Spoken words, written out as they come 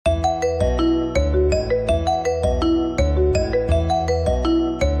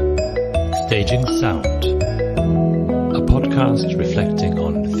Engaging Sound, a podcast reflecting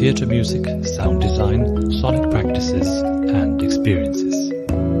on theatre music, sound design, sonic practices and experiences.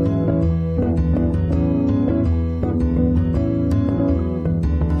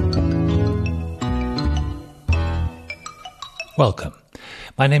 Welcome.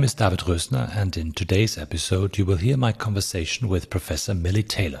 My name is David Rösner, and in today's episode you will hear my conversation with Professor Millie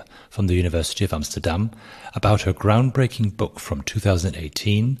Taylor from the University of Amsterdam about her groundbreaking book from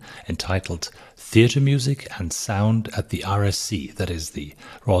 2018 entitled Theatre Music and Sound at the RSC, that is the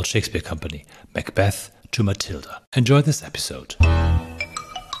Royal Shakespeare Company, Macbeth to Matilda. Enjoy this episode.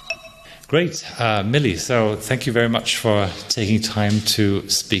 Great. Millie, so thank you very much for taking time to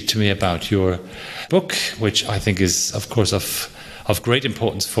speak to me about your book, which I think is, of course, of great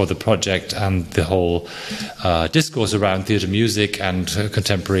importance for the project and the whole discourse around theatre music and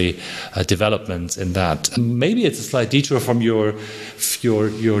contemporary developments in that. Maybe it's a slight detour from your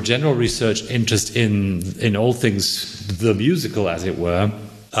general research interest in all things the musical, as it were.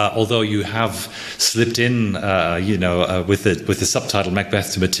 Although you have slipped in, with the subtitle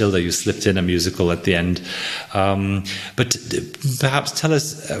Macbeth to Matilda, you slipped in a musical at the end. But perhaps tell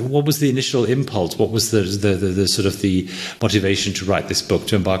us, what was the initial impulse? What was the sort of the motivation to write this book,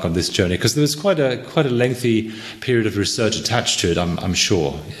 to embark on this journey? Because there was quite a lengthy period of research attached to it, I'm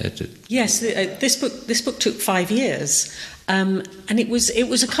sure. Yes, this book took 5 years, and it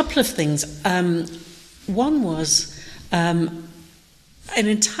was a couple of things. One was an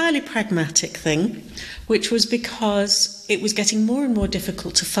entirely pragmatic thing, which was because it was getting more and more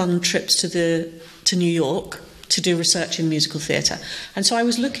difficult to fund trips to New York to do research in musical theatre. And so I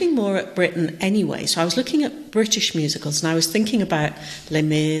was looking more at Britain anyway. So I was looking at British musicals, and I was thinking about Les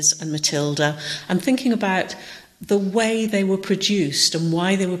Mis and Matilda, and thinking about the way they were produced and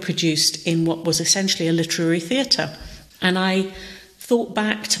why they were produced in what was essentially a literary theatre. And I thought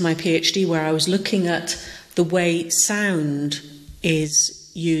back to my PhD, where I was looking at the way sound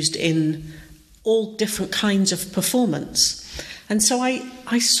is used in all different kinds of performance. And so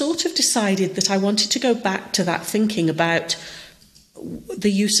I sort of decided that I wanted to go back to that thinking about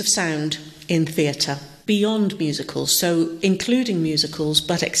the use of sound in theatre beyond musicals, so including musicals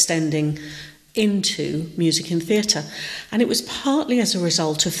but extending into music in theatre. And it was partly as a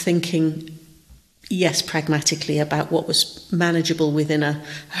result of thinking, yes, pragmatically about what was manageable within a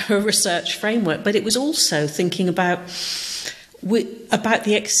research framework, but it was also thinking about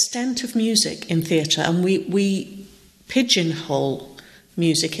the extent of music in theatre, and we pigeonhole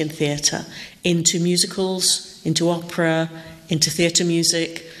music in theatre into musicals, into opera, into theatre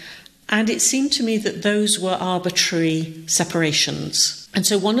music, and it seemed to me that those were arbitrary separations. And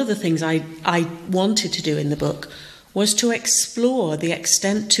so one of the things I wanted to do in the book was to explore the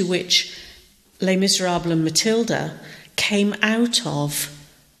extent to which Les Miserables and Matilda came out of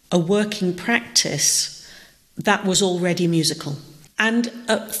a working practice that was already musical. And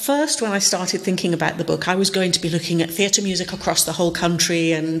at first, when I started thinking about the book, I was going to be looking at theatre music across the whole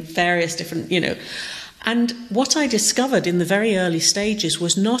country and various different, And what I discovered in the very early stages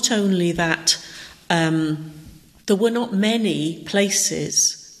was not only that there were not many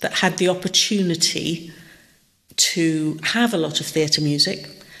places that had the opportunity to have a lot of theatre music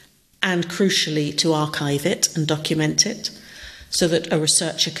and, crucially, to archive it and document it so that a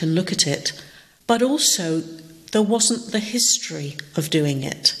researcher can look at it, but also there wasn't the history of doing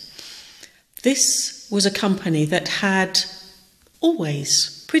it. This was a company that had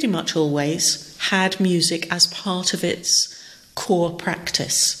always, pretty much always, had music as part of its core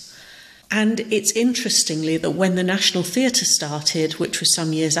practice. And it's interestingly that when the National Theatre started, which was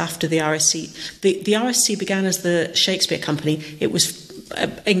some years after the RSC, the RSC began as the Shakespeare Company. It was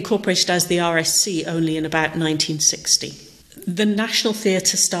incorporated as the RSC only in about 1960. The National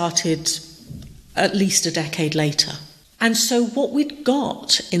Theatre started at least a decade later. And so what we'd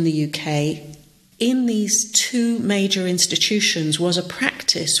got in the UK in these two major institutions was a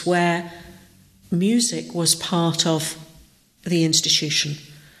practice where music was part of the institution.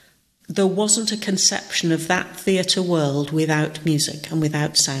 There wasn't a conception of that theatre world without music and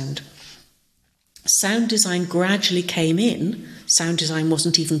without sound. Sound design gradually came in. Sound design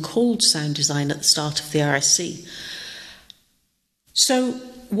wasn't even called sound design at the start of the RSC. So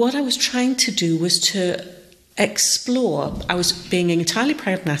what I was trying to do was to explore, I was being entirely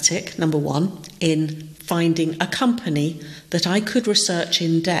pragmatic, number one, in finding a company that I could research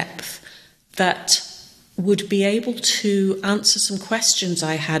in depth that would be able to answer some questions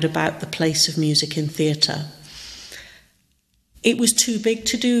I had about the place of music in theatre. It was too big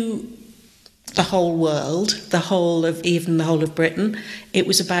to do the whole world, the whole of Britain. It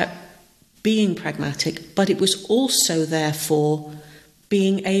was about being pragmatic, but it was also, therefore,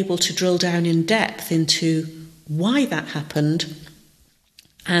 being able to drill down in depth into why that happened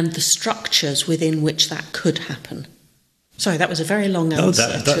and the structures within which that could happen. Sorry, that was a very long answer.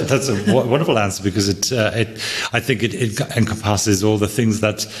 That's a wonderful answer, because I think it encompasses all the things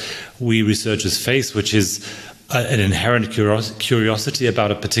that we researchers face, which is an inherent curiosity about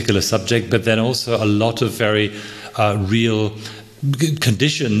a particular subject, but then also a lot of very real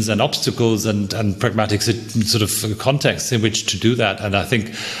conditions and obstacles and pragmatic sort of contexts in which to do that. And I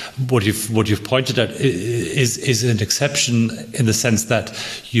think what you've pointed at is an exception, in the sense that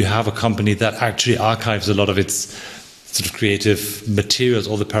you have a company that actually archives a lot of its sort of creative materials,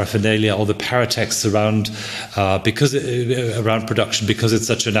 all the paraphernalia, all the paratexts around around production, because it's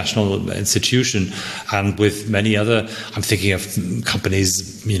such a national institution. And with many other, I'm thinking of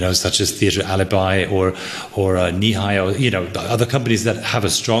companies, such as Theatre Alibi or Nihai, or other companies that have a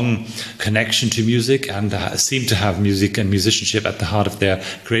strong connection to music and seem to have music and musicianship at the heart of their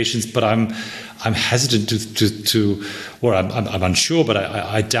creations. But I'm hesitant or I'm unsure, but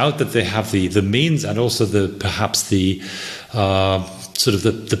I doubt that they have the means, and also perhaps the sort of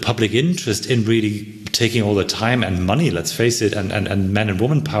the public interest in really taking all the time and money, let's face it, and men and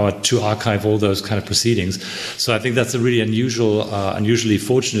woman power to archive all those kind of proceedings. So I think that's a really unusually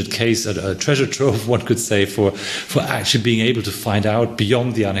fortunate case, a treasure trove, one could say, for actually being able to find out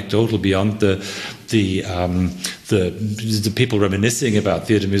beyond the anecdotal, beyond the people reminiscing about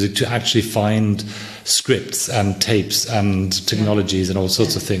theatre music, to actually find scripts and tapes and technologies and all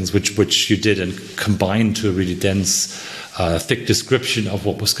sorts of things, which you did, and combined to a really dense, thick description of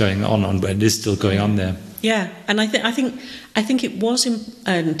what was going on and is still going on there. Yeah, and I think it was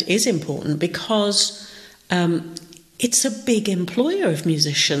and is important, because it's a big employer of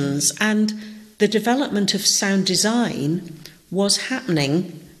musicians, and the development of sound design was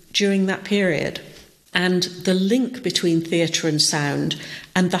happening during that period. And the link between theatre and sound,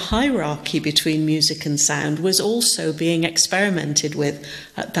 and the hierarchy between music and sound, was also being experimented with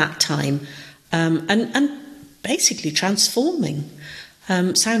at that time, and basically transforming.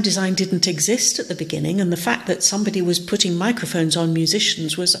 Sound design didn't exist at the beginning, and the fact that somebody was putting microphones on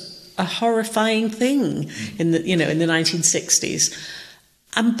musicians was a horrifying thing in the 1960s.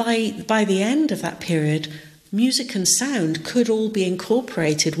 And by the end of that period, music and sound could all be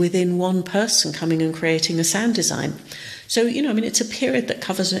incorporated within one person coming and creating a sound design. So, it's a period that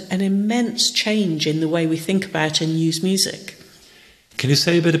covers an immense change in the way we think about and use music. Can you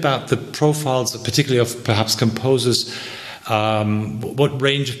say a bit about the profiles, particularly of perhaps composers? What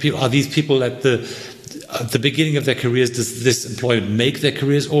range of people are these people at the beginning of their careers? Does this employment make their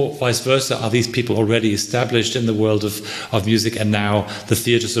careers, or vice versa? Are these people already established in the world of music, and now the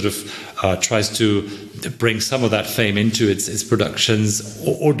theatre sort of tries to bring some of that fame into its productions?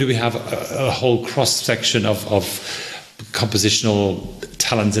 Or do we have a whole cross-section of compositional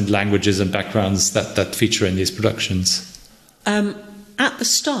talents and languages and backgrounds that feature in these productions? At the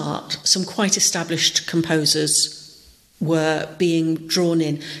start, some quite established composers were being drawn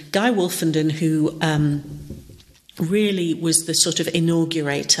in. Guy Wolfenden, who really was the sort of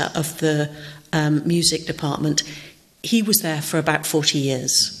inaugurator of the music department, he was there for about 40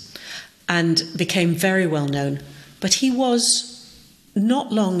 years and became very well known. But he was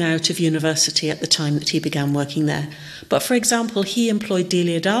not long out of university at the time that he began working there. But, for example, he employed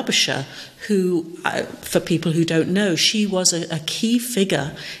Delia Derbyshire, who, for people who don't know, she was a key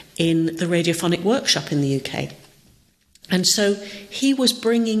figure in the radiophonic workshop in the UK. And so he was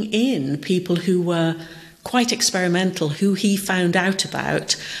bringing in people who were quite experimental, who he found out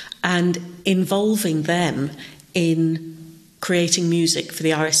about, and involving them in creating music for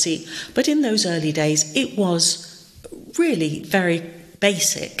the RSC. But in those early days, it was really very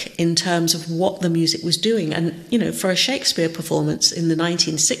basic in terms of what the music was doing. And, for a Shakespeare performance in the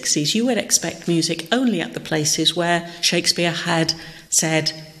 1960s, you would expect music only at the places where Shakespeare had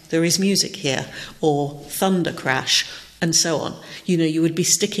said, "There is music here," or "Thunder crash," and so on. You would be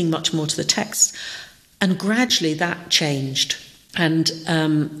sticking much more to the text. And gradually that changed. And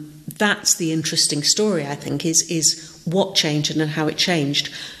that's the interesting story, I think, is what changed and how it changed.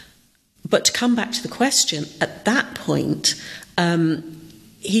 But to come back to the question, at that point,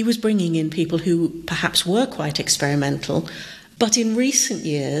 he was bringing in people who perhaps were quite experimental. But in recent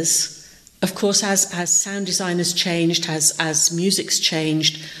years, of course, as sound design has changed, as music's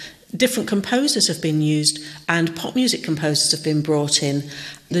changed, different composers have been used, and pop music composers have been brought in.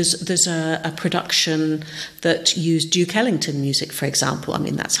 There's a production that used Duke Ellington music, for example. I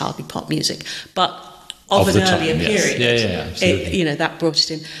mean, that's hardly pop music, but of an earlier period. Yeah, absolutely. That brought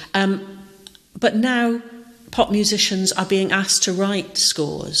it in. But now pop musicians are being asked to write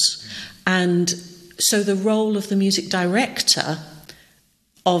scores, and so the role of the music director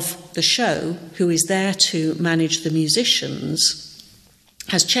of the show, who is there to manage the musicians,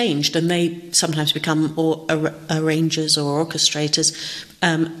 has changed, and they sometimes become arrangers or orchestrators,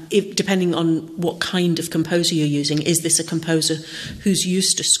 depending on what kind of composer you're using. Is this a composer who's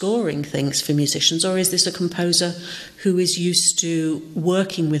used to scoring things for musicians, or is this a composer who is used to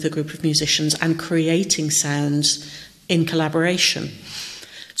working with a group of musicians and creating sounds in collaboration?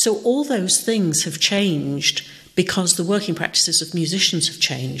 So all those things have changed because the working practices of musicians have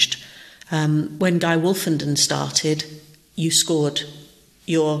changed. When Guy Wolfenden started, you scored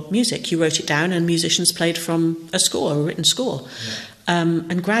your music, you wrote it down, and musicians played from a written score. Yeah.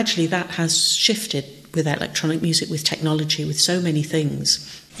 And gradually that has shifted with electronic music, with technology, with so many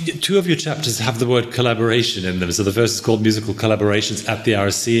things. Two of your chapters have the word collaboration in them. So the first is called Musical Collaborations at the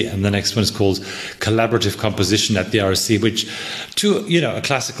RSC, and the next one is called Collaborative Composition at the RSC, which to a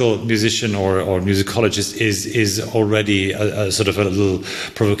classical musician or musicologist is already a sort of a little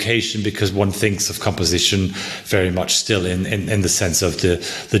provocation, because one thinks of composition very much still in the sense of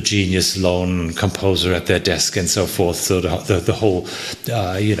the genius lone composer at their desk and so forth. So the whole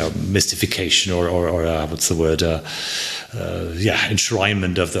mystification or what's the word?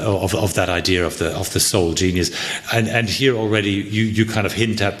 Enshrinement of that idea of the soul genius, and here already you kind of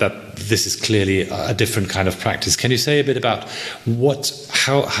hint at that this is clearly a different kind of practice. Can you say a bit about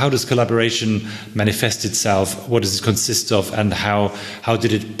how does collaboration manifest itself? What does it consist of, and how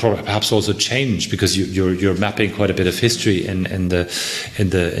did it perhaps also change? Because you're mapping quite a bit of history in the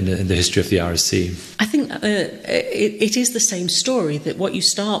history of the RSC. I think it is the same story. That what you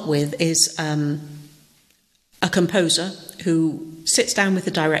start with is a composer who sits down with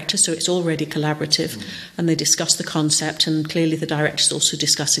the director, so it's already collaborative, and they discuss the concept, and clearly the director's also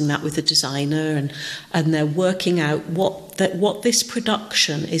discussing that with the designer, and they're working out what this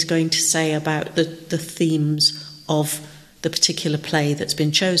production is going to say about the themes of the particular play that's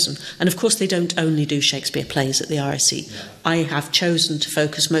been chosen. And of course they don't only do Shakespeare plays at the RSC. Yeah. I have chosen to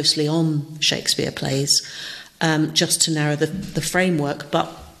focus mostly on Shakespeare plays, just to narrow the framework,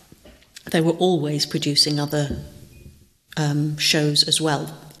 but they were always producing other shows as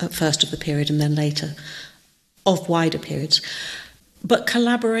well, at first of the period and then later of wider periods. But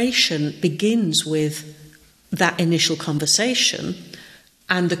collaboration begins with that initial conversation,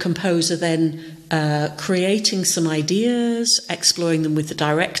 and the composer then creating some ideas, exploring them with the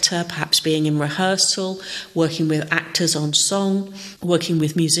director, perhaps being in rehearsal, working with actors on song, working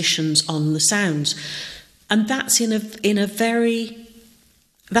with musicians on the sounds. And that's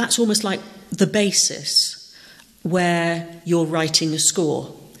that's almost like the basis where you're writing a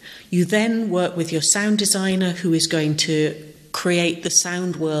score. You then work with your sound designer, who is going to create the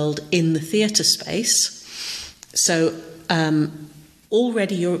sound world in the theatre space. So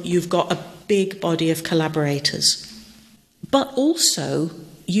already you've got a big body of collaborators. But also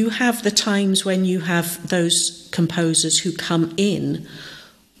you have the times when you have those composers who come in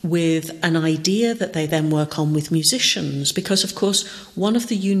with an idea that they then work on with musicians, because of course one of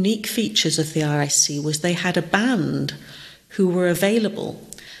the unique features of the RSC was they had a band who were available.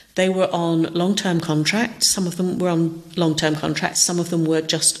 They were on long-term contracts. Some of them were on long-term contracts, some of them were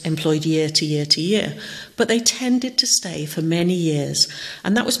just employed year to year to year, but they tended to stay for many years,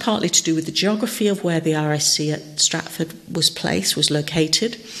 and that was partly to do with the geography of where the RSC at Stratford was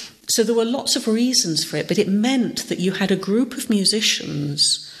located. So there were lots of reasons for it, but it meant that you had a group of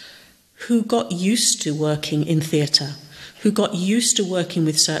musicians who got used to working in theatre, who got used to working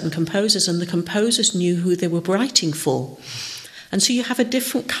with certain composers, and the composers knew who they were writing for. And so you have a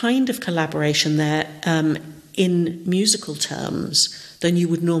different kind of collaboration there in musical terms than you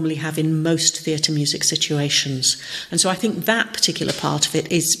would normally have in most theatre music situations. And so I think that particular part of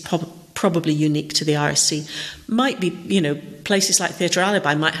it is probably unique to the RSC. Might be, places like Theatre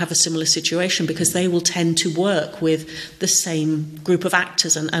Alibi might have a similar situation, because they will tend to work with the same group of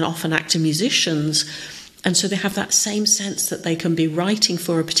actors and often actor musicians. And so they have that same sense that they can be writing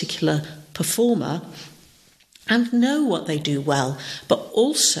for a particular performer and know what they do well, but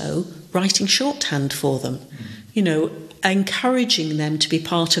also writing shorthand for them, encouraging them to be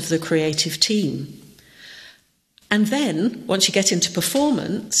part of the creative team. And then, once you get into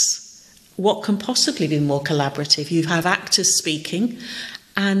performance, what can possibly be more collaborative? You have actors speaking,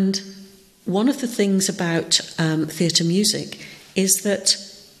 and one of the things about theatre music is that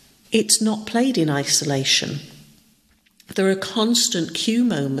it's not played in isolation. There are constant cue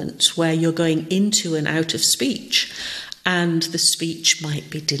moments where you're going into and out of speech, and the speech might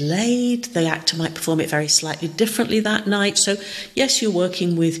be delayed, the actor might perform it very slightly differently that night. So yes, you're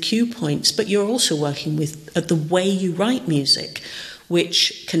working with cue points, but you're also working with the way you write music,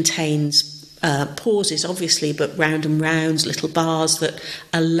 which contains pauses, obviously, but round and rounds, little bars that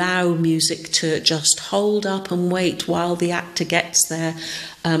allow music to just hold up and wait while the actor gets there.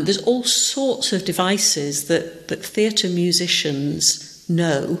 There's all sorts of devices that theatre musicians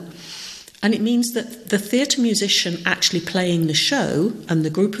know. And it means that the theatre musician actually playing the show and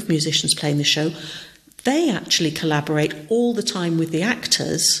the group of musicians playing the show, they actually collaborate all the time with the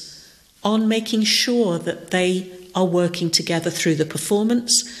actors on making sure that they are working together through the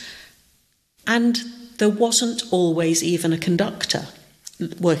performance. And there wasn't always even a conductor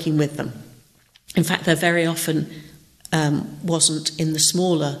working with them. In fact, there very often wasn't in the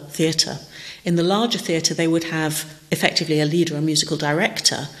smaller theatre. In the larger theatre, they would have effectively a leader, a musical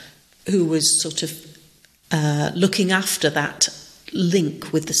director, who was sort of looking after that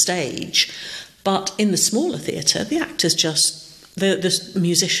link with the stage. But in the smaller theatre, the actors the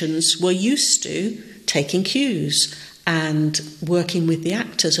musicians were used to taking cues and working with the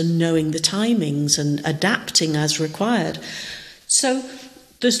actors and knowing the timings and adapting as required. So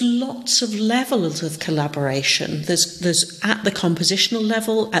there's lots of levels of collaboration. There's at the compositional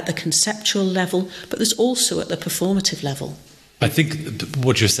level, at the conceptual level, but there's also at the performative level. I think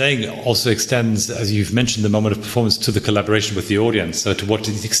what you're saying also extends, as you've mentioned, the moment of performance to the collaboration with the audience. So to what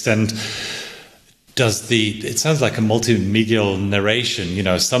extent it sounds like a multimedial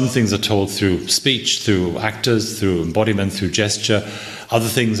narration, some things are told through speech, through actors, through embodiment, through gesture. Other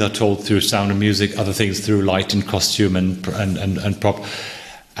things are told through sound and music, other things through light and costume and prop.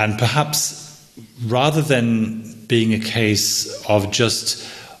 And perhaps rather than being a case of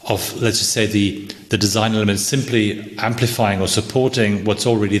let's just say the design elements simply amplifying or supporting what's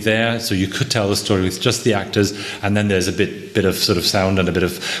already there, so you could tell the story with just the actors, and then there's a bit of sort of sound and a bit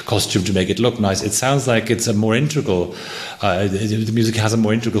of costume to make it look nice. It sounds like it's a more integral. The music has a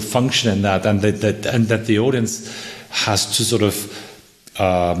more integral function in that, and that the audience has to sort of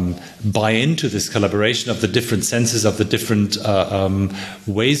buy into this collaboration of the different senses, of the different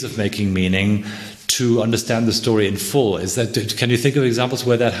ways of making meaning, to understand the story in full. Can you think of examples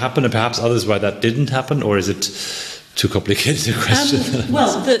where that happened, and perhaps others where that didn't happen, or is it too complicated a question?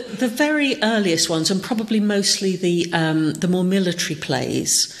 Well, the very earliest ones, and probably mostly the more military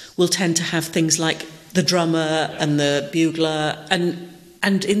plays, will tend to have things like the drummer and the bugler,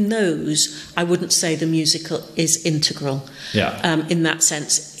 and in those, I wouldn't say the musical is integral. Yeah. In that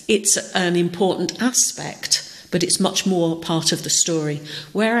sense, it's an important aspect, but it's much more part of the story.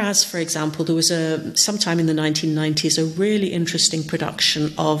 Whereas, for example, there was sometime in the 1990s a really interesting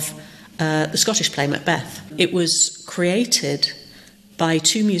production of the Scottish play Macbeth. It was created by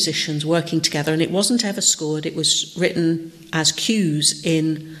two musicians working together, and it wasn't ever scored. It was written as cues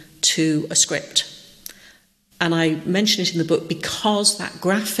into a script. And I mention it in the book because that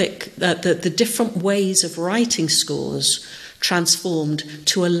graphic, the different ways of writing scores transformed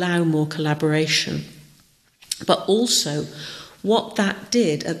to allow more collaboration. But also, what that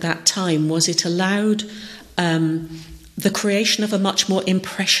did at that time was it allowed the creation of a much more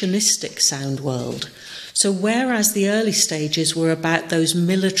impressionistic sound world. So whereas the early stages were about those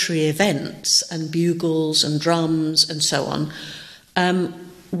military events and bugles and drums and so on,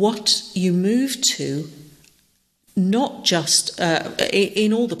 what you moved to, not just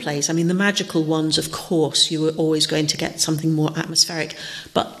in all the plays, I mean, the magical ones, of course, you were always going to get something more atmospheric,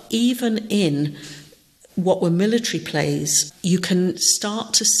 but even in what were military plays, you can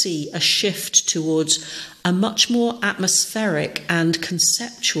start to see a shift towards a much more atmospheric and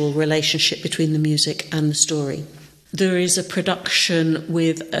conceptual relationship between the music and the story. There is a production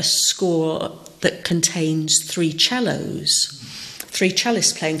with a score that contains three cellists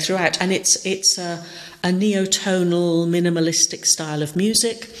playing throughout, and it's a neotonal, minimalistic style of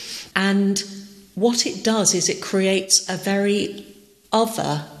music. And what it does is it creates a very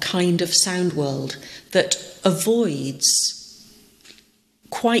other kind of sound world that avoids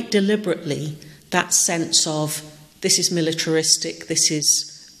quite deliberately that sense of this is militaristic, this is,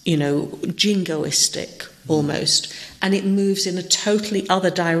 jingoistic almost, and it moves in a totally other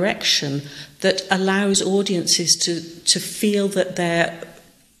direction that allows audiences to feel that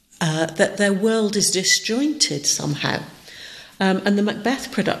their world is disjointed somehow. And the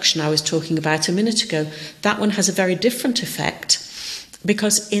Macbeth production I was talking about a minute ago, that one has a very different effect,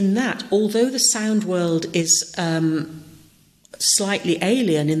 because in that, although the sound world is slightly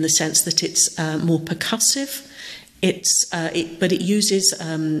alien in the sense that it's more percussive, but it uses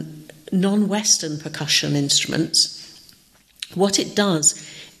non-Western percussion instruments. What it does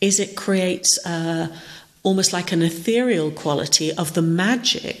is it creates almost like an ethereal quality of the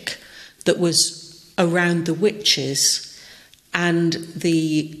magic that was around the witches, and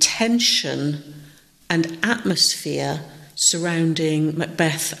the tension and atmosphere surrounding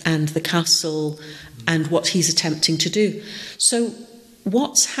Macbeth and the castle and what he's attempting to do. So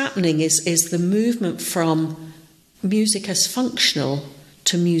what's happening is the movement from music as functional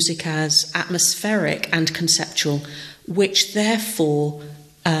to music as atmospheric and conceptual, which therefore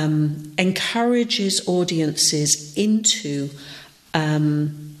encourages audiences into,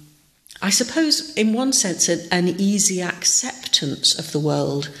 I suppose, in one sense, an easy acceptance of the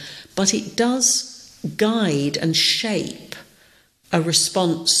world, but it does guide and shape a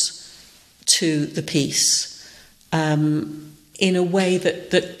response to the piece in a way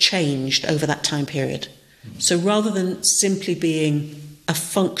that changed over that time period. So rather than simply being a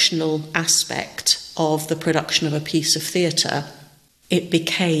functional aspect of the production of a piece of theatre, it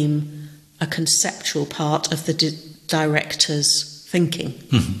became a conceptual part of the director's thinking.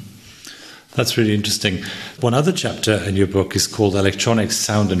 Mm-hmm. That's really interesting. One other chapter in your book is called Electronics,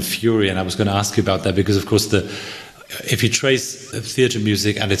 Sound and Fury, and I was going to ask you about that because, of course, if you trace theatre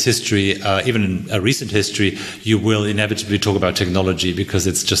music and its history, even in a recent history, you will inevitably talk about technology because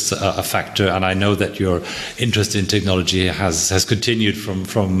it's just a factor. And I know that your interest in technology has continued from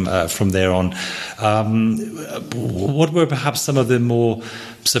there on. What were perhaps some of the more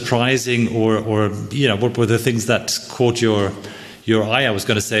surprising, or what were the things that caught your eye, I was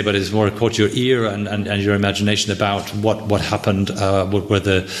going to say, but it's more caught your ear and your imagination about what happened, what were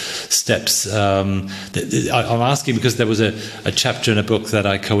the steps. I'm asking because there was a chapter in a book that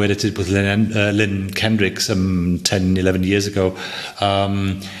I co-edited with Lynn Kendrick some 10, 11 years ago,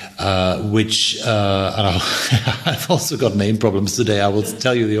 which, and I've also got name problems today, I will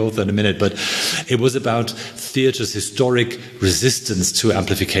tell you the author in a minute, but it was about theatre's historic resistance to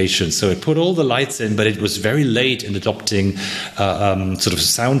amplification. So it put all the lights in, but it was very late in adopting sort of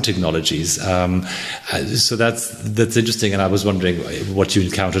sound technologies. So that's interesting, and I was wondering what you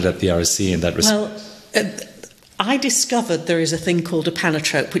encountered at the RSC in that respect. Well, I discovered there is a thing called a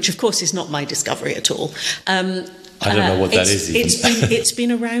panatrope, which of course is not my discovery at all. I don't know what that is even. It's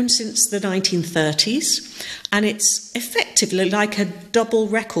been around since the 1930s, and it's effectively like a double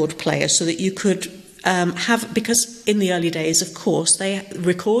record player, so that you could because in the early days, of course,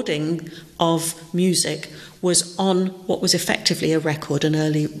 recording of music was on what was effectively a record, an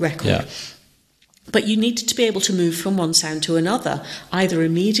early record. Yeah. But you needed to be able to move from one sound to another, either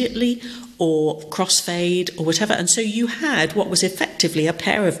immediately or crossfade or whatever. And so you had what was effectively a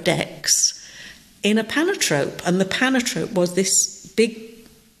pair of decks in a panatrope. And the panatrope was this big,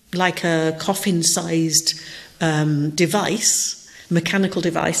 like a coffin-sized mechanical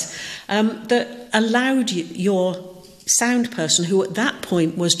device, that allowed your sound person, who at that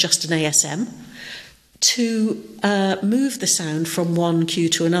point was just an ASM, to move the sound from one cue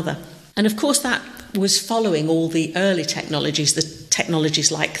to another. And of course that was following all the early technologies, the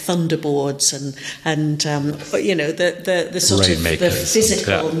technologies like thunderboards and the sort of the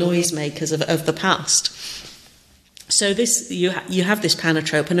physical noisemakers of the past. So this you have this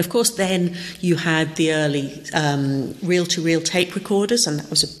panatrope, and of course then you had the early reel-to-reel tape recorders, and that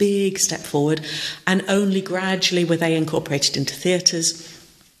was a big step forward, and only gradually were they incorporated into theatres.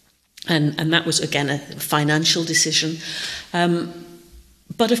 And that was, again, a financial decision.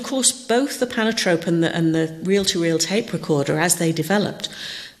 But, of course, both the panatrope and the reel-to-reel tape recorder, as they developed,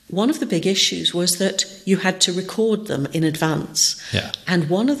 one of the big issues was that you had to record them in advance. Yeah. And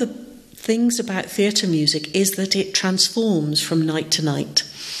one of the things about theatre music is that it transforms from night to night.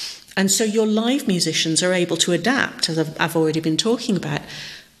 And so your live musicians are able to adapt, as I've already been talking about.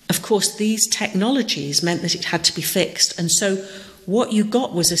 Of course, these technologies meant that it had to be fixed. And so what you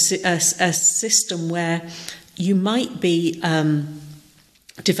got was a system where you might be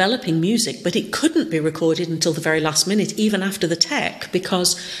developing music, but it couldn't be recorded until the very last minute, even after the tech,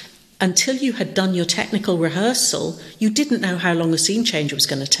 because until you had done your technical rehearsal, you didn't know how long a scene change was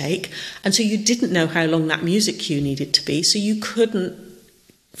going to take, and so you didn't know how long that music cue needed to be, so you couldn't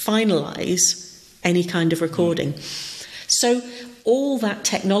finalise any kind of recording. So all that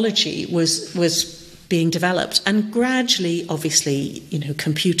technology was being developed, and gradually, obviously,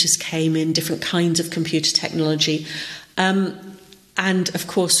 computers came in, different kinds of computer technology, and of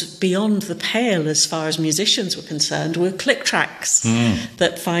course, beyond the pale as far as musicians were concerned, were click tracks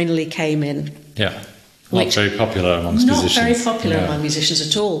that finally came in. Yeah, not very popular amongst musicians. Not very popular among musicians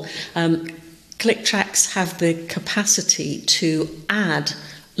at all. Click tracks have the capacity to add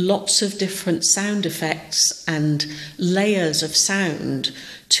lots of different sound effects and layers of sound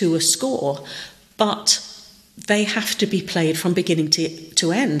to a score, but they have to be played from beginning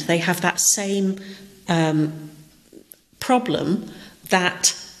to end. They have that same problem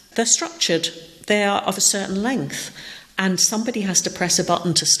that they're structured, they are of a certain length, and somebody has to press a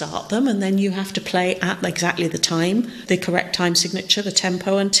button to start them, and then you have to play at exactly the time, the correct time signature, the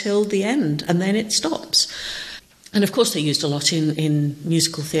tempo, until the end, and then it stops. And of course, they're used a lot in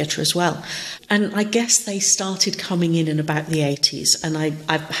musical theatre as well. And I guess they started coming in about the 80s, and I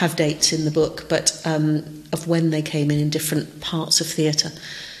have dates in the book, but of when they came in different parts of theatre.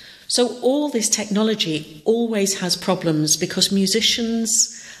 So all this technology always has problems because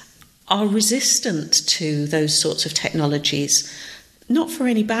musicians are resistant to those sorts of technologies. Not for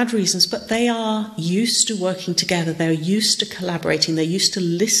any bad reasons, but they are used to working together. They're used to collaborating. They're used to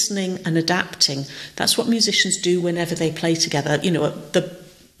listening and adapting. That's what musicians do whenever they play together. You know, the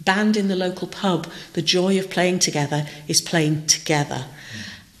band in the local pub, the joy of playing together is playing together.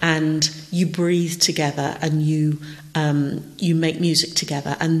 And you breathe together, and you make music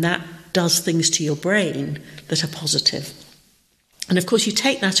together, and that does things to your brain that are positive. And of course, you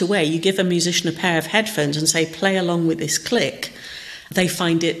take that away. You give a musician a pair of headphones and say, play along with this click. They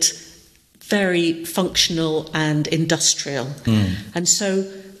find it very functional and industrial. And so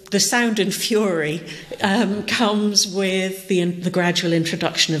the sound and fury comes with the gradual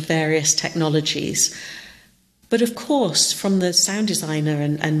introduction of various technologies. But of course, from the sound designer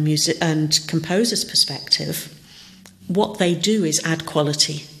and music and composer's perspective, what they do is add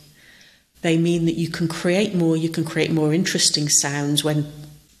quality. They mean that you can create more interesting sounds when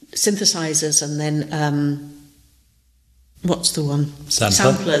synthesizers and then what's the one?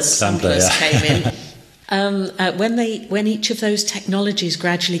 Samplers yeah. Came in. When each of those technologies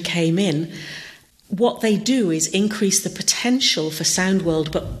gradually came in, what they do is increase the potential for sound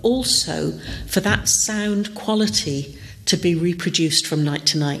world, but also for that sound quality to be reproduced from night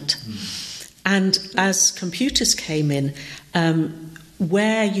to night. And as computers came in,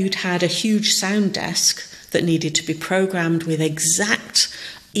 where you'd had a huge sound desk that needed to be programmed with exact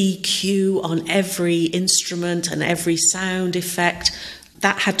EQ on every instrument and every sound effect,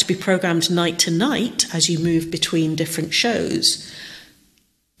 that had to be programmed night to night as you move between different shows.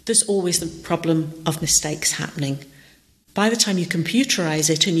 There's always the problem of mistakes happening. By the time you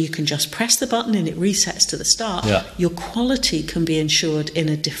computerize it and you can just press the button and it resets to the start, your quality can be ensured in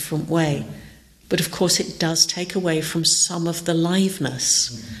a different way. But of course, it does take away from some of the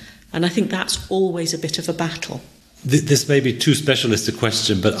liveness. And I think that's always a bit of a battle. This may be too specialist a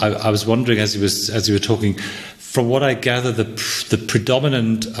question, but I was wondering as you were talking, from what I gather, the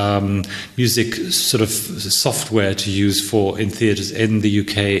predominant music sort of software to use in theatres in the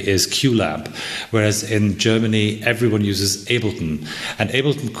UK is QLab, whereas in Germany everyone uses Ableton, and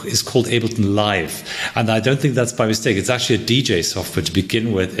Ableton is called Ableton Live, and I don't think that's by mistake. It's actually a DJ software to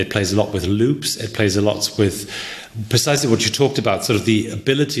begin with. It plays a lot with loops. It plays a lot with precisely what you talked about, sort of the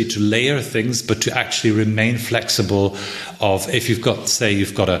ability to layer things, but to actually remain flexible. Of if you've got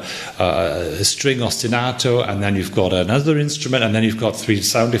a string ostinato, and then you've got another instrument, and then you've got 3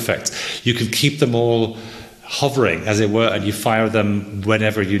 sound effects, you can keep them all hovering, as it were, and you fire them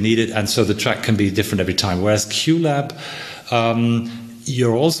whenever you need it, and so the track can be different every time. Whereas QLab,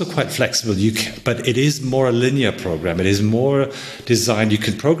 you're also quite flexible, but it is more a linear program. It is more designed. You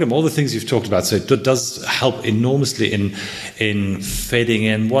can program all the things you've talked about, so it does help enormously in fading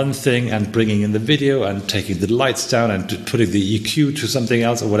in one thing and bringing in the video and taking the lights down and putting the EQ to something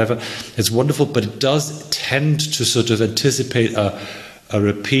else or whatever. It's wonderful, but it does tend to sort of anticipate a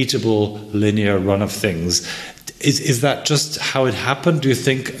repeatable linear run of things. Is that just how it happened? Do you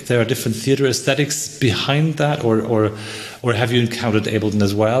think there are different theatre aesthetics behind that, or have you encountered Ableton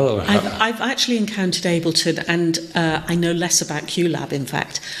as well? Or I've actually encountered Ableton, and I know less about QLab, in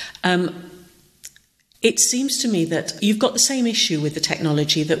fact. It seems to me that you've got the same issue with the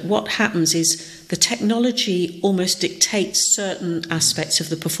technology, that what happens is the technology almost dictates certain aspects of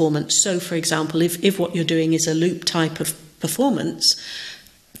the performance. So, for example, if what you're doing is a loop type of performance,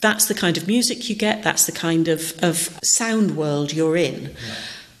 that's the kind of music you get, that's the kind of sound world you're in.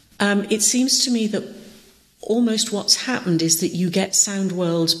 Yeah. It seems to me that almost what's happened is that you get sound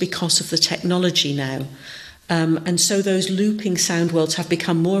worlds because of the technology now. And so those looping sound worlds have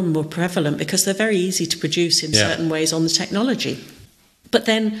become more and more prevalent because they're very easy to produce in certain ways on the technology. But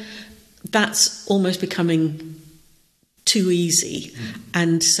then that's almost becoming too easy.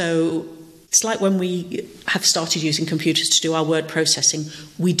 And so it's like when we have started using computers to do our word processing,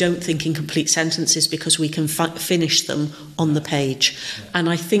 we don't think in complete sentences because we can finish them on the page. And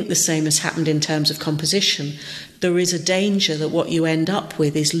I think the same has happened in terms of composition. There is a danger that what you end up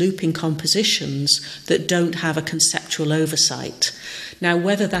with is looping compositions that don't have a conceptual oversight. Now,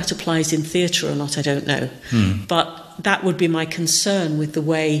 whether that applies in theatre or not, I don't know. But that would be my concern with the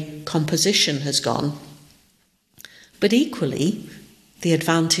way composition has gone. But equally, the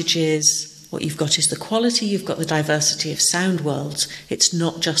advantage is what you've got is the quality, you've got the diversity of sound worlds. It's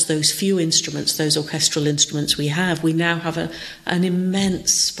not just those few instruments, those orchestral instruments we have. We now have an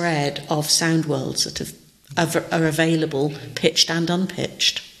immense spread of sound worlds that are available, pitched and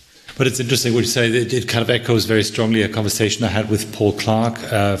unpitched. But it's interesting what you say. It kind of echoes very strongly a conversation I had with Paul Clark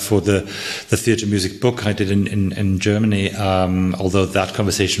for the theatre music book I did in Germany, although that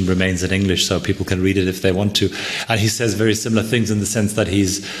conversation remains in English, so people can read it if they want to. And he says very similar things in the sense that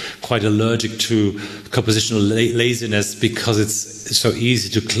he's quite allergic to compositional laziness because it's so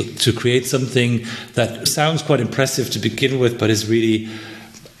easy to create something that sounds quite impressive to begin with, but is really,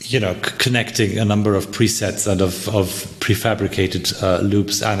 connecting a number of presets and of prefabricated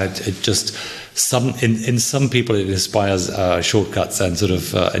loops, and it just in some people it inspires shortcuts and sort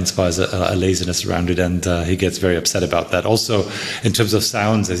of inspires a laziness around it, and he gets very upset about that. Also, in terms of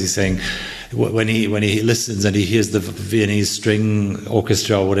sounds, as he's saying, when he listens and he hears the Viennese string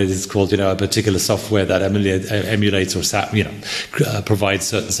orchestra, or what it is called, a particular software that emulates or provides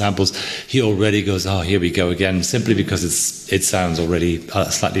certain samples, he already goes, "Oh, here we go again," simply because it sounds already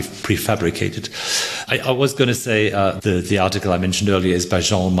slightly prefabricated. I was going to say the article I mentioned earlier is by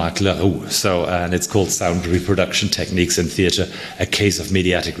Jean-Marc Leroux, and it's called "Sound Reproduction Techniques in Theatre: A Case of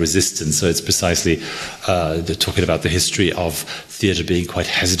Mediatic Resistance." So it's precisely talking about the history of theatre being quite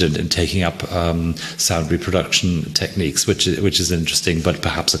hesitant in taking up sound reproduction techniques, which is interesting, but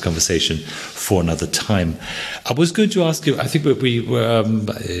perhaps a conversation for another time. I was going to ask you, I think we were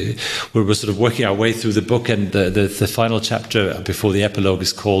sort of working our way through the book, and the final chapter before the epilogue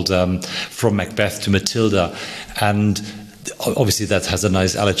is called From Macbeth to Matilda, and obviously that has a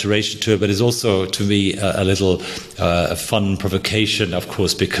nice alliteration to it, but it's also, to me, a little fun provocation, of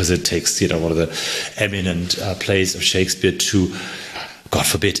course, because it takes one of the eminent plays of Shakespeare to, God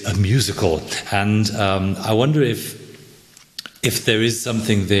forbid, a musical. And I wonder if there is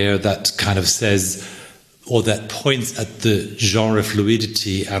something there that kind of says, or that points at the genre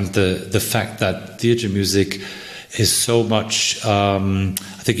fluidity and the fact that theatre music is so much. I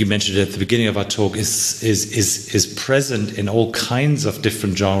think you mentioned it at the beginning of our talk. Is present in all kinds of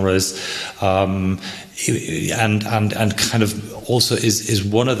different genres, and kind of also is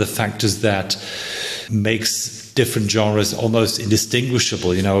one of the factors that makes different genres almost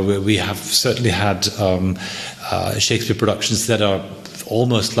indistinguishable. We have certainly had Shakespeare productions that are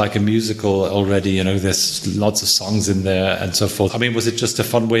almost like a musical already. There's lots of songs in there and so forth. I mean, was it just a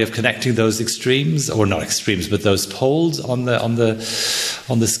fun way of connecting those extremes, or not extremes, but those poles on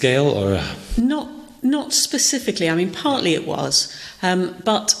the scale, or not specifically? I mean, partly it was,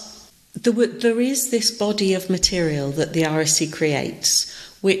 but there is this body of material that the RSC creates,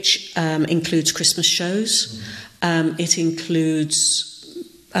 which includes Christmas shows. It includes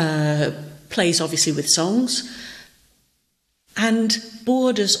plays, obviously, with songs, and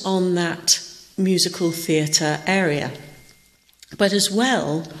borders on that musical theatre area. But as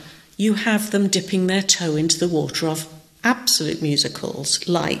well, you have them dipping their toe into the water of absolute musicals,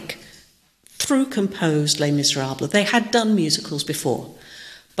 like through composed Les Miserables. They had done musicals before,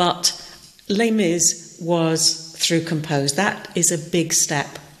 but Les Mis was through composed. That is a big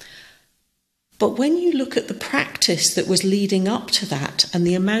step. But when you look at the practice that was leading up to that and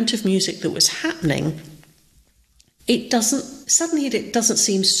the amount of music that was happening, it doesn't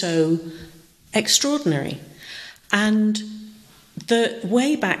seem so extraordinary. And the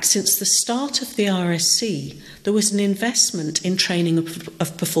way back since the start of the RSC, there was an investment in training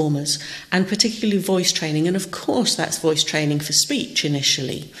of performers, and particularly voice training. And of course, that's voice training for speech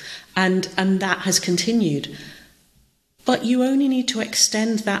initially, and that has continued. But you only need to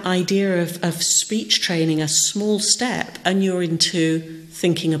extend that idea of speech training a small step, and you're into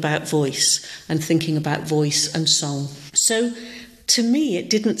thinking about voice and thinking about voice and song. So to me,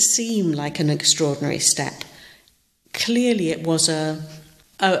 it didn't seem like an extraordinary step. Clearly, it was a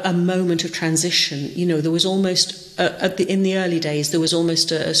moment of transition. There was almost, in the early days, there was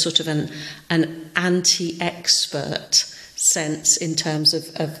almost a sort of an anti-expert sense in terms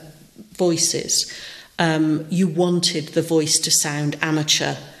of voices. You wanted the voice to sound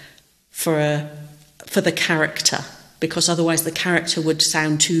amateur for the character, because otherwise the character would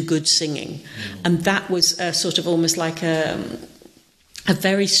sound too good singing. And that was sort of almost like a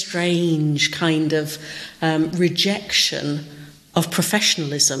very strange kind of rejection of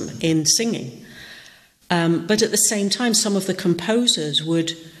professionalism in singing. But at the same time, some of the composers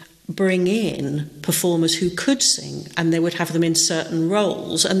would bring in performers who could sing, and they would have them in certain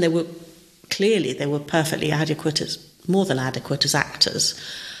roles, and they were perfectly adequate, more than adequate as actors.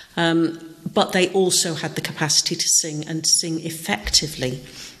 But they also had the capacity to sing, and sing effectively.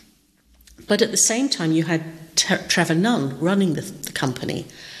 But at the same time, you had Trevor Nunn running the company,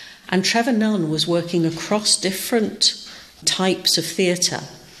 And Trevor Nunn was working across different types of theatre.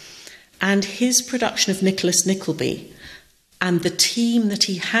 And his production of Nicholas Nickleby and the team that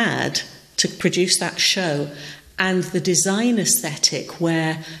he had to produce that show and the design aesthetic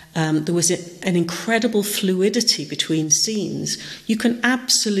where there was an incredible fluidity between scenes, you can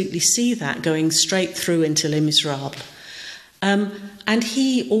absolutely see that going straight through into Les Miserables. And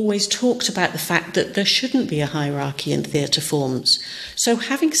he always talked about the fact that there shouldn't be a hierarchy in theatre forms. So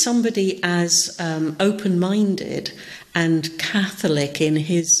having somebody as open-minded and Catholic in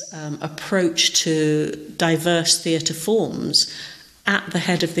his approach to diverse theatre forms at the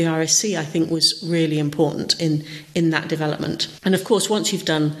head of the RSC, I think, was really important in that development. And of course, once you've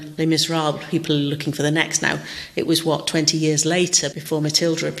done Les Miserables, people are looking for the next now. It was, 20 years later before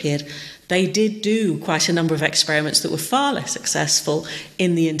Matilda appeared. They did do quite a number of experiments that were far less successful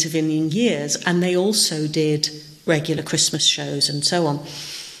in the intervening years, and they also did regular Christmas shows and so on.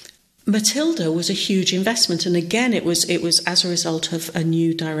 Matilda was a huge investment, and again, it was as a result of a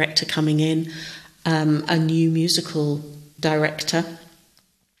new director coming in, a new musical director,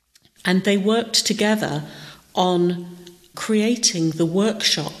 and they worked together on creating the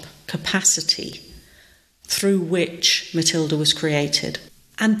workshop capacity through which Matilda was created.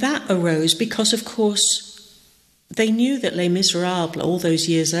 And that arose because, of course, they knew that Les Miserables, all those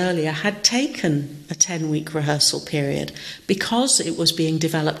years earlier, had taken a 10-week rehearsal period because it was being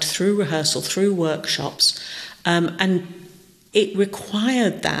developed through rehearsal, through workshops, and it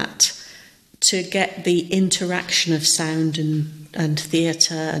required that to get the interaction of sound and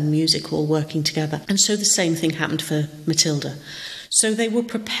theatre and music all working together. And so the same thing happened for Matilda. So they were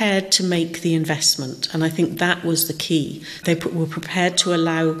prepared to make the investment, and I think that was the key. They were prepared to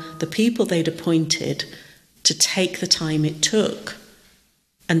allow the people they'd appointed to take the time it took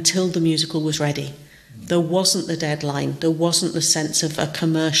until the musical was ready. There wasn't the deadline. There wasn't the sense of a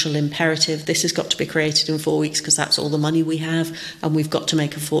commercial imperative. This has got to be created in 4 weeks because that's all the money we have and we've got to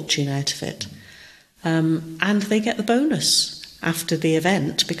make a fortune out of it. And they get the bonus after the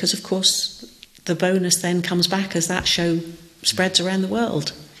event because, of course, the bonus then comes back as that show spreads around the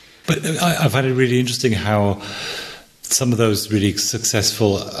world. But I find it really interesting how some of those really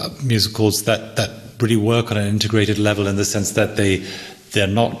successful musicals that really work on an integrated level in the sense that they're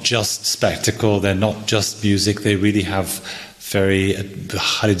not just spectacle, they're not just music, they really have very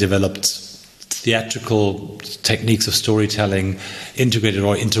highly developed theatrical techniques of storytelling integrated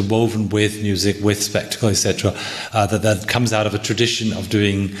or interwoven with music, with spectacle, etc. That comes out of a tradition of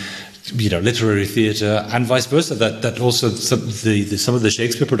doing literary theatre and vice versa. That also some of the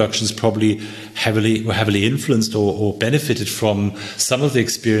Shakespeare productions probably were heavily influenced or benefited from some of the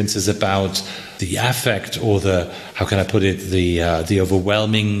experiences about the affect or the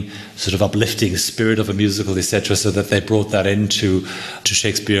overwhelming sort of uplifting spirit of a musical, etc. So that they brought that into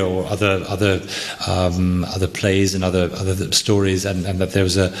Shakespeare or other plays and other stories, and that there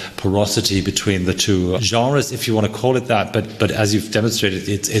was a porosity between the two genres, if you want to call it that. But as you've demonstrated,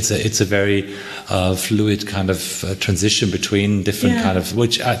 it's a very fluid kind of transition between different kind of,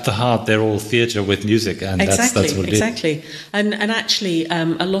 which at the heart they're all theatre with music, and that's what it is. Exactly. And actually,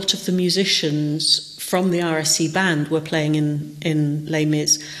 a lot of the musicians from the RSC band were playing in Les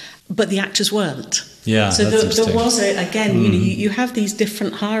Mis, but the actors weren't. Yeah, so there was you have these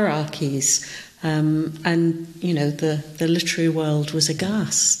different hierarchies, and the literary world was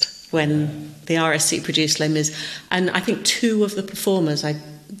aghast when the RSC produced Les Mis, and I think two of the performers,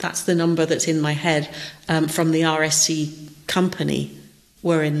 that's the number that's in my head, from the RSC company,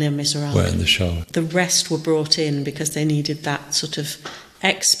 were in Les Miserables. Were in the show. The rest were brought in because they needed that sort of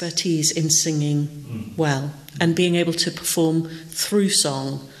expertise in singing well and being able to perform through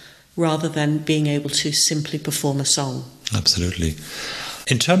song rather than being able to simply perform a song. Absolutely.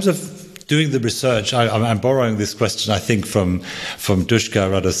 In terms of doing the research, I'm borrowing this question, I think, from Dushka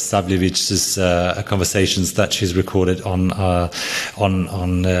Radosavljevich's conversations that she's recorded on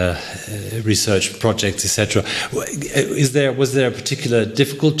research projects, etc. Was there a particular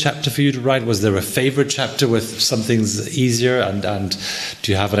difficult chapter for you to write? Was there a favorite chapter with some things easier? And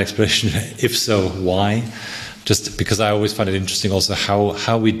do you have an explanation? If so, why? Just because I always find it interesting also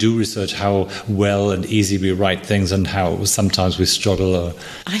how we do research, how well and easy we write things, and how sometimes we struggle.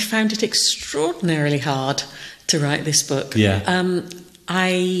 I found it extraordinarily hard to write this book. Yeah.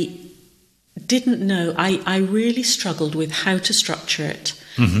 I didn't know. I really struggled with how to structure it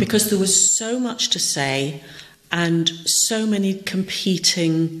because there was so much to say and so many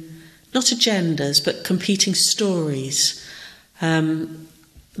competing, not agendas, but competing stories.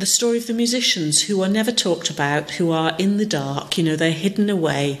 the story of the musicians who are never talked about, who are in the dark, they're hidden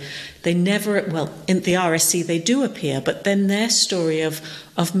away. They never, well, in the RSC they do appear, but then their story of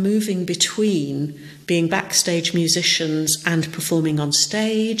moving between being backstage musicians and performing on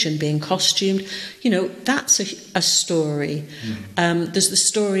stage and being costumed, that's a story. There's the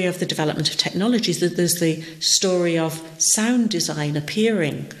story of the development of technologies. There's the story of sound design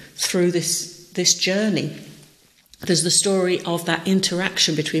appearing through this journey. There's the story of that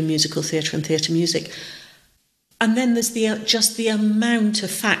interaction between musical theatre and theatre music. And then there's just the amount of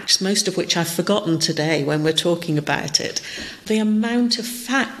facts, most of which I've forgotten today when we're talking about it. The amount of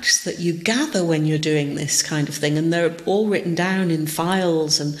facts that you gather when you're doing this kind of thing, and they're all written down in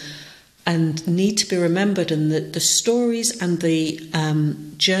files and need to be remembered, and the stories and the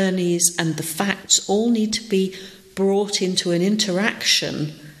journeys and the facts all need to be brought into an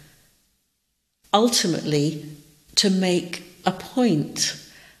interaction, ultimately, to make a point.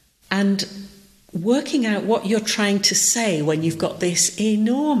 And working out what you're trying to say when you've got this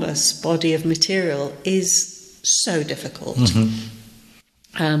enormous body of material is so difficult.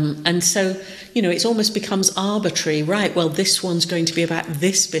 And so, it almost becomes arbitrary, right? Well, this one's going to be about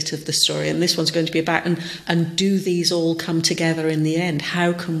this bit of the story, and this one's going to be about, and do these all come together in the end?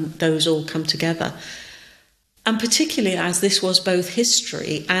 How can those all come together? And particularly as this was both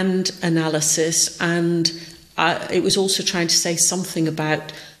history and analysis, and it was also trying to say something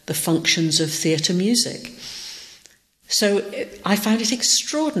about the functions of theatre music. So I found it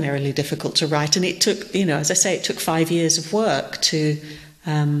extraordinarily difficult to write, and it took, as I say, it took 5 years of work to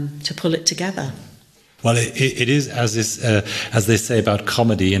pull it together. Well, it is, as they say about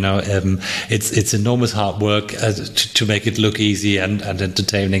comedy, it's enormous hard work to make it look easy and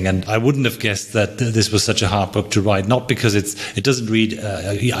entertaining. And I wouldn't have guessed that this was such a hard book to write. Not because it doesn't read.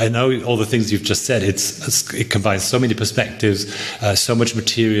 I know all the things you've just said. It combines so many perspectives, so much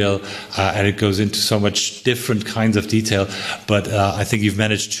material, and it goes into so much different kinds of detail. But I think you've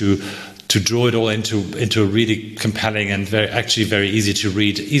managed to draw it all into a really compelling and very easy to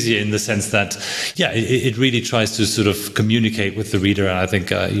read. Easier in the sense that, it really tries to sort of communicate with the reader, and I think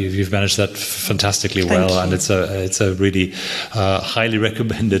you've managed that fantastically well. And it's a really highly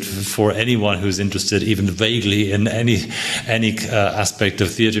recommended for anyone who's interested, even vaguely, in any aspect of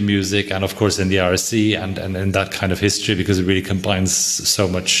theatre music, and of course in the RSC and in that kind of history, because it really combines so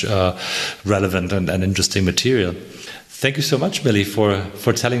much relevant and interesting material. Thank you so much, Millie,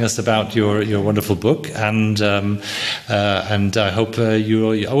 for telling us about your wonderful book, and I hope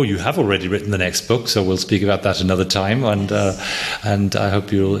you have already written the next book, so we'll speak about that another time, and I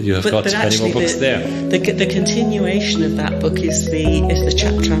hope you have got many more books there. The continuation of that book is the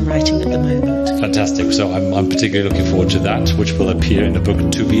chapter I'm writing at the moment. Fantastic. So I'm particularly looking forward to that, which will appear in a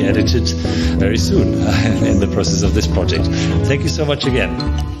book to be edited very soon in the process of this project. Thank you so much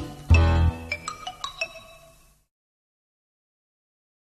again.